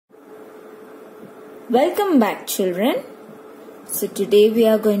Welcome back, children. So today we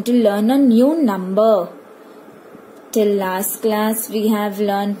are going to learn a new number. Till last class we have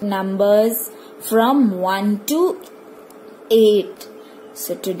learned numbers from 1 to 8.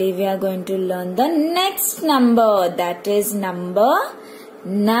 So today we are going to learn the next number, that is number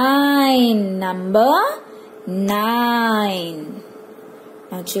 9. Number 9.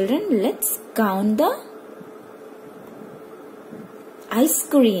 Now children, let's count the ice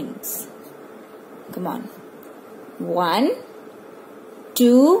creams. Come on. 1,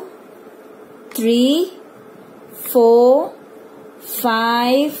 2, 3, 4,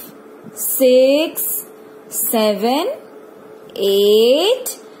 5, 6, 7,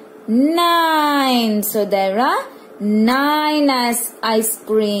 8, 9. So there are 9 ice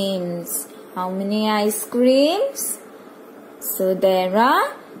creams. How many ice creams? So there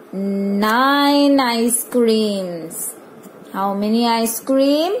are 9 ice creams. How many ice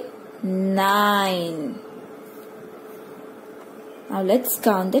cream? 9. Now let's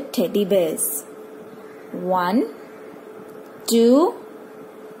count the teddy bears. 1, 2,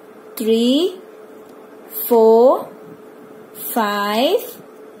 3, 4, 5,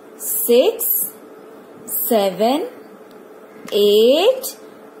 6, 7, 8,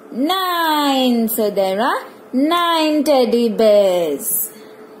 9. So there are 9 teddy bears.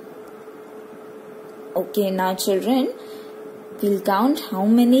 Okay, now children, we'll count how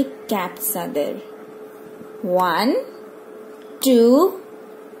many caps are there. 1, 2,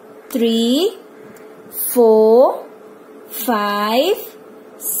 3, 4, 5,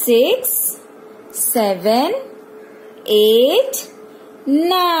 6, 7, 8,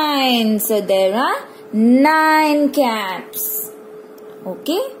 9. So there are 9 caps.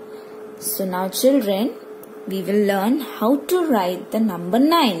 Okay. So now children, we will learn how to write the number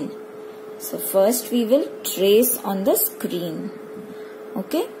 9. So first we will trace on the screen.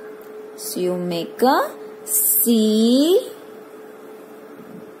 Okay. So you make a C.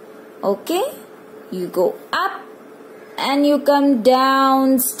 Okay. You go up and you come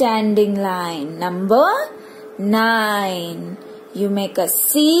down standing line. Number 9. You make a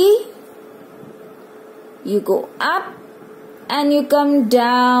C. You go up and you come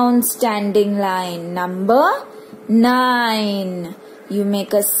down standing line. Number 9. You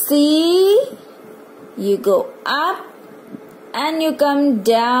make a C. You go up and you come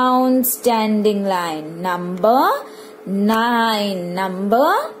down standing line. Number 9.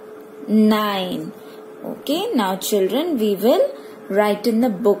 Number 9. Okay, now children, we will write in the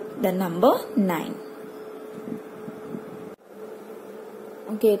book the number 9.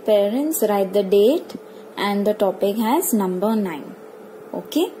 Okay, parents, write the date and the topic has number 9.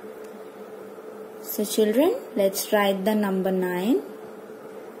 Okay. So children, let's write the number 9.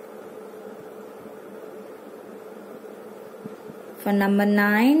 For number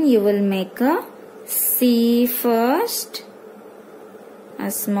 9, you will make a C first. A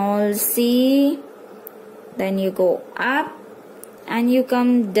small C. Then you go up and you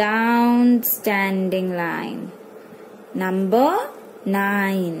come down standing line. Number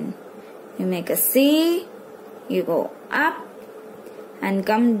 9. You make a C. You go up and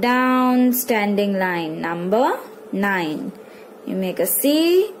come down standing line. Number 9. You make a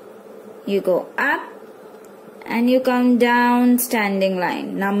C. You go up and you come down standing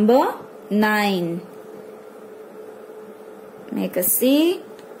line. Number 9. Make a C.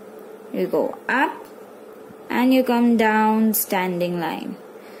 You go up and you come down standing line.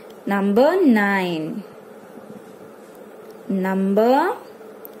 Number 9. Number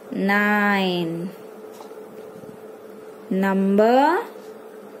 9. Number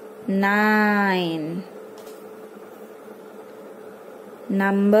 9.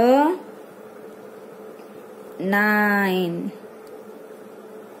 Number 9.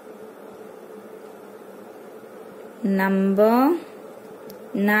 Number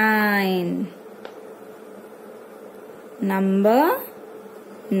 9. Number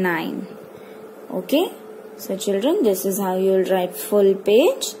 9. Okay. So children, this is how you will write full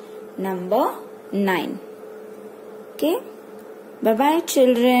page number 9. Okay. Bye bye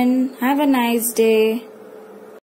children. Have a nice day.